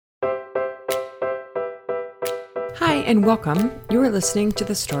Hi, and welcome. You are listening to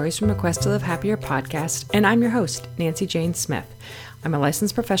the Stories from a Quest to Live Happier podcast, and I'm your host, Nancy Jane Smith. I'm a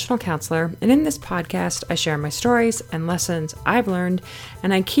licensed professional counselor, and in this podcast, I share my stories and lessons I've learned,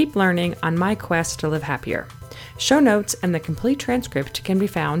 and I keep learning on my quest to live happier. Show notes and the complete transcript can be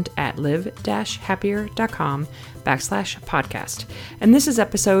found at live-happier.com/podcast. And this is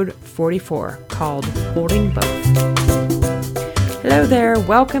episode 44, called Holding Both. Hello there,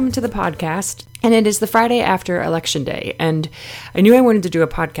 welcome to the podcast. And it is the Friday after Election Day, and I knew I wanted to do a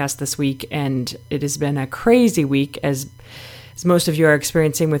podcast this week, and it has been a crazy week as most of you are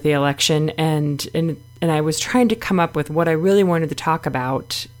experiencing with the election, and I was trying to come up with what I really wanted to talk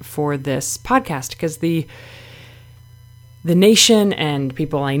about for this podcast, because the nation and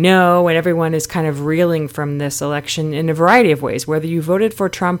people I know and everyone is kind of reeling from this election in a variety of ways. Whether you voted for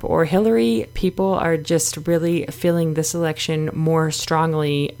Trump or Hillary, people are just really feeling this election more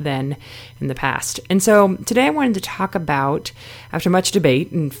strongly than in the past. And so today I wanted to talk about, after much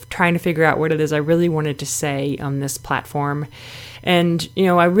debate and trying to figure out what it is I really wanted to say on this platform, and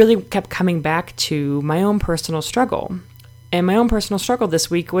I really kept coming back to my own personal struggle. And my own personal struggle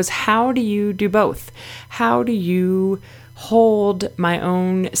this week was, how do you do both? How do you hold my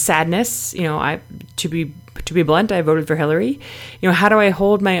own sadness? To be blunt, I voted for Hillary. How do I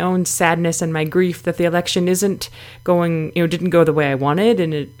hold my own sadness and my grief that the election isn't going, didn't go the way I wanted,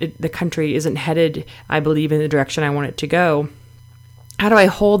 and the country isn't headed, I believe, in the direction I want it to go? How do I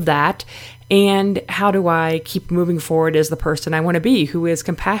hold that? And how do I keep moving forward as the person I want to be, who is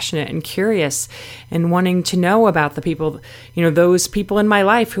compassionate and curious and wanting to know about the people, those people in my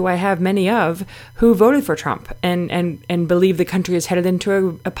life who I have many of, who voted for Trump and believe the country is headed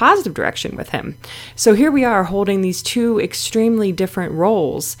into a positive direction with him. So here we are holding these two extremely different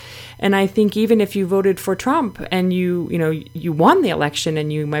roles. And I think even if you voted for Trump and you won the election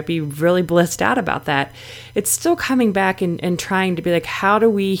and you might be really blissed out about that, it's still coming back and trying to be like, how do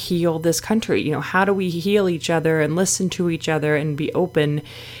we heal this country? How do we heal each other and listen to each other and be open,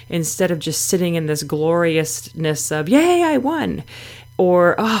 instead of just sitting in this gloriousness of, yay, I won,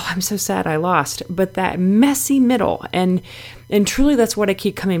 or, oh, I'm so sad I lost. But that messy middle, and truly that's what I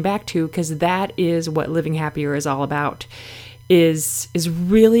keep coming back to, because that is what living happier is all about. Is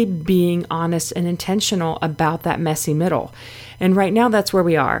really being honest and intentional about that messy middle. And right now, that's where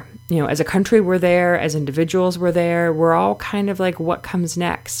we are. As a country, we're there. As individuals, we're there. We're all kind of like, what comes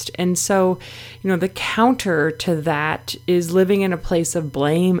next? And so, the counter to that is living in a place of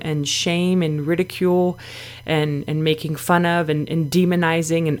blame and shame and ridicule and making fun of and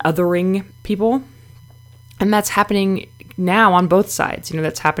demonizing and othering people. And that's happening now on both sides.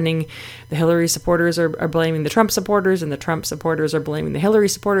 That's happening. The Hillary supporters are blaming the Trump supporters, and the Trump supporters are blaming the Hillary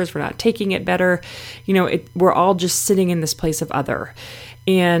supporters for not taking it better. We're all just sitting in this place of other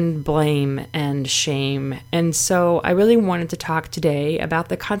and blame and shame. And so I really wanted to talk today about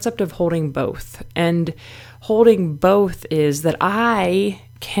the concept of holding both. And holding both is that I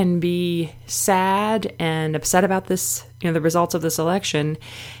can be sad and upset about this, the results of this election,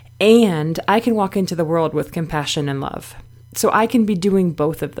 and I can walk into the world with compassion and love. So I can be doing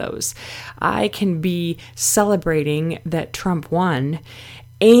both of those. I can be celebrating that Trump won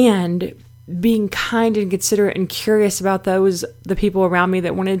and being kind and considerate and curious about the people around me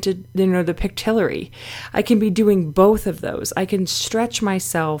that wanted to, that picked Hillary. I can be doing both of those. I can stretch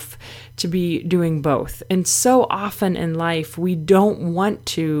myself to be doing both. And so often in life, we don't want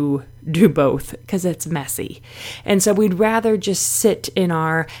to do both because it's messy. And so we'd rather just sit in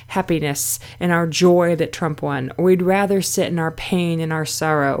our happiness and our joy that Trump won, or we'd rather sit in our pain and our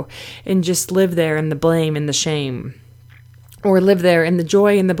sorrow and just live there in the blame and the shame. Or live there in the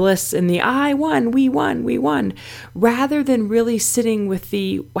joy and the bliss and the I won, we won, rather than really sitting with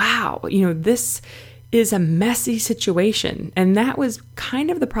the, wow, this is a messy situation. And that was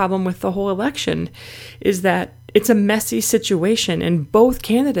kind of the problem with the whole election, is that it's a messy situation, and both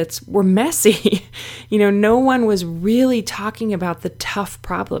candidates were messy. No one was really talking about the tough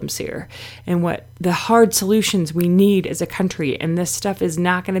problems here and what the hard solutions we need as a country. And this stuff is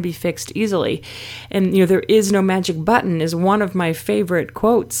not going to be fixed easily. And, there is no magic button is one of my favorite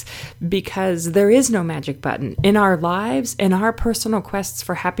quotes, because there is no magic button in our lives, in our personal quests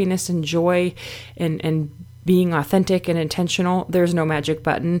for happiness and joy and being authentic and intentional. There's no magic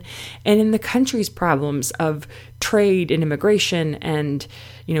button. And in the country's problems of trade and immigration and,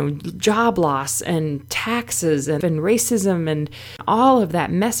 job loss and taxes and racism and all of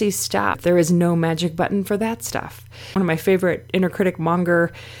that messy stuff, there is no magic button for that stuff. One of my favorite inner critic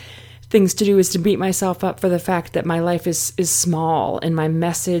monger things to do is to beat myself up for the fact that my life is small and my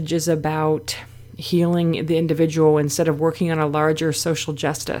message is about healing the individual instead of working on a larger social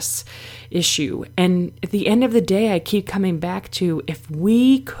justice issue. And at the end of the day, I keep coming back to, if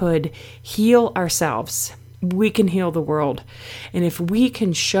we could heal ourselves, we can heal the world. And if we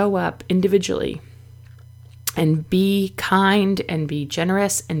can show up individually and be kind and be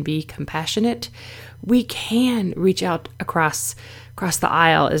generous and be compassionate, we can reach out across the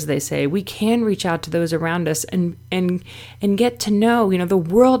aisle, as they say. We can reach out to those around us and get to know, the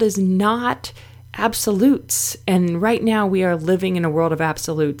world is not absolutes. And right now we are living in a world of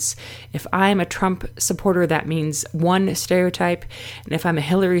absolutes. If I'm a Trump supporter, that means one stereotype. And if I'm a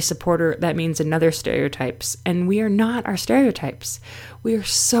Hillary supporter, that means another stereotypes. And we are not our stereotypes. We are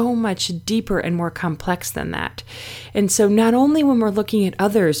so much deeper and more complex than that. And so not only when we're looking at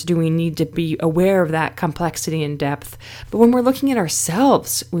others do we need to be aware of that complexity and depth, but when we're looking at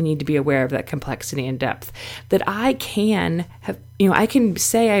ourselves, we need to be aware of that complexity and depth. That I can have, I can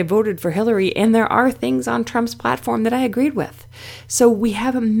say I voted for Hillary, and there are things on Trump's platform that I agreed with. So we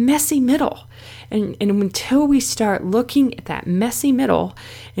have a messy middle. And until we start looking at that messy middle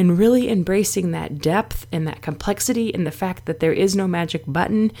and really embracing that depth and that complexity and the fact that there is no magic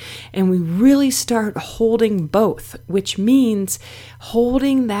button, and we really start holding both, which means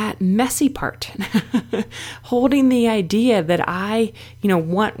holding that messy part, holding the idea that I,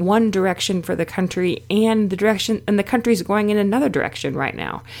 want one direction for the country and the country's going in another direction right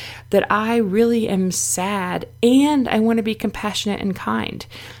now, that I really am sad and I want to be compassionate and kind.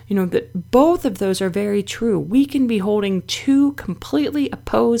 That both of those are very true. We can be holding two completely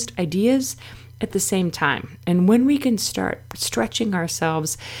opposed ideas at the same time. And when we can start stretching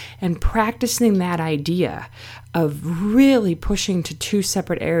ourselves and practicing that idea of really pushing to two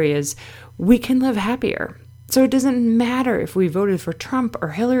separate areas, we can live happier. So it doesn't matter if we voted for Trump or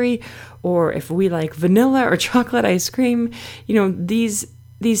Hillary, or if we like vanilla or chocolate ice cream.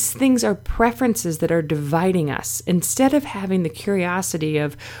 These things are preferences that are dividing us. Instead of having the curiosity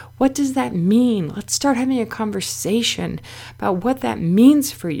of, what does that mean? Let's start having a conversation about what that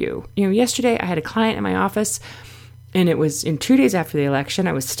means for you. Yesterday I had a client in my office, and it was in 2 days after the election.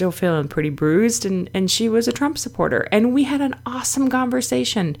 I was still feeling pretty bruised, and she was a Trump supporter. And we had an awesome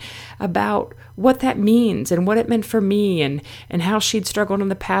conversation about what that means and what it meant for me, and how she'd struggled in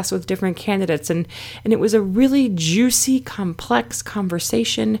the past with different candidates. And it was a really juicy, complex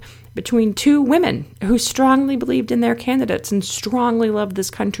conversation between two women who strongly believed in their candidates and strongly loved this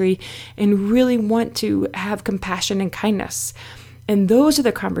country and really want to have compassion and kindness. And those are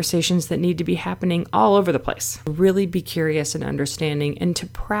the conversations that need to be happening all over the place. Really be curious and understanding, and to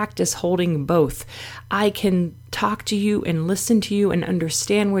practice holding both. I can talk to you and listen to you and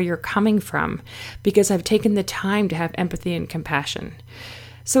understand where you're coming from because I've taken the time to have empathy and compassion.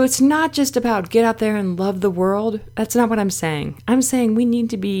 So it's not just about get out there and love the world. That's not what I'm saying. I'm saying we need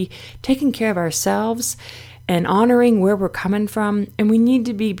to be taking care of ourselves and honoring where we're coming from. And we need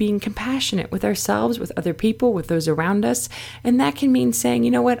to be being compassionate with ourselves, with other people, with those around us. And that can mean saying,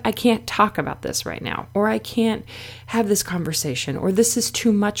 you know what, I can't talk about this right now, or I can't have this conversation, or this is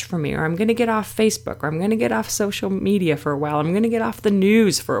too much for me, or I'm going to get off Facebook, or I'm going to get off social media for a while. I'm going to get off the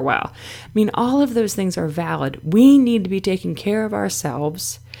news for a while. All of those things are valid. We need to be taking care of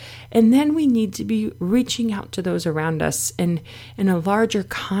ourselves. And then we need to be reaching out to those around us in a larger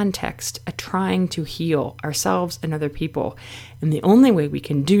context, trying to heal ourselves and other people. And the only way we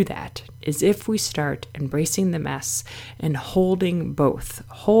can do that is if we start embracing the mess and holding both,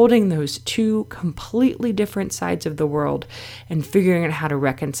 holding those two completely different sides of the world and figuring out how to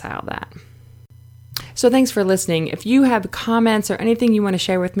reconcile that. So thanks for listening. If you have comments or anything you want to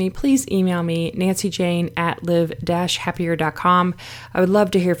share with me, please email me, nancyjane@live-happier.com. I would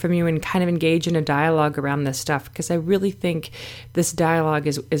love to hear from you and kind of engage in a dialogue around this stuff, because I really think this dialogue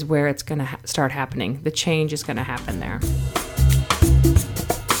is where it's going to start happening. The change is going to happen there.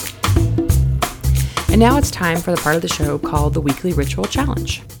 And now it's time for the part of the show called the Weekly Ritual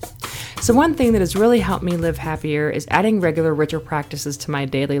Challenge. So one thing that has really helped me live happier is adding regular ritual practices to my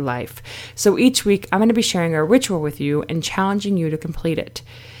daily life. So each week, I'm going to be sharing a ritual with you and challenging you to complete it.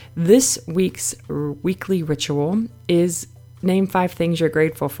 This week's weekly ritual is name 5 things you're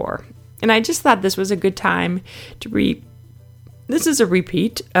grateful for. And I just thought this was a good time to This is a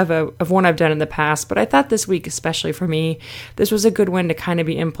repeat of one I've done in the past, but I thought this week, especially for me, this was a good one to kind of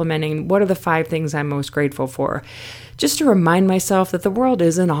be implementing. What are the 5 things I'm most grateful for? Just to remind myself that the world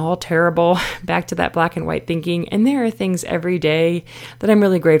isn't all terrible, back to that black and white thinking, and there are things every day that I'm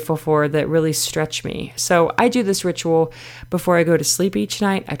really grateful for that really stretch me. So I do this ritual before I go to sleep each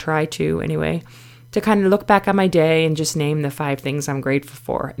night. I try to anyway. to kind of look back on my day and just name the 5 things I'm grateful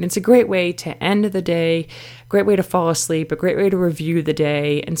for. And it's a great way to end the day, a great way to fall asleep, a great way to review the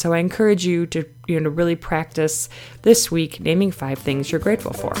day. And so I encourage you to really practice this week naming 5 things you're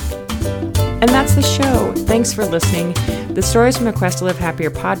grateful for. And that's the show. Thanks for listening. The Stories from a Quest to Live Happier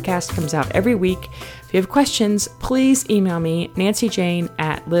podcast comes out every week. If you have questions, please email me,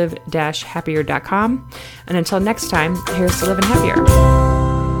 nancyjane@live-happier.com. And until next time, here's to living happier.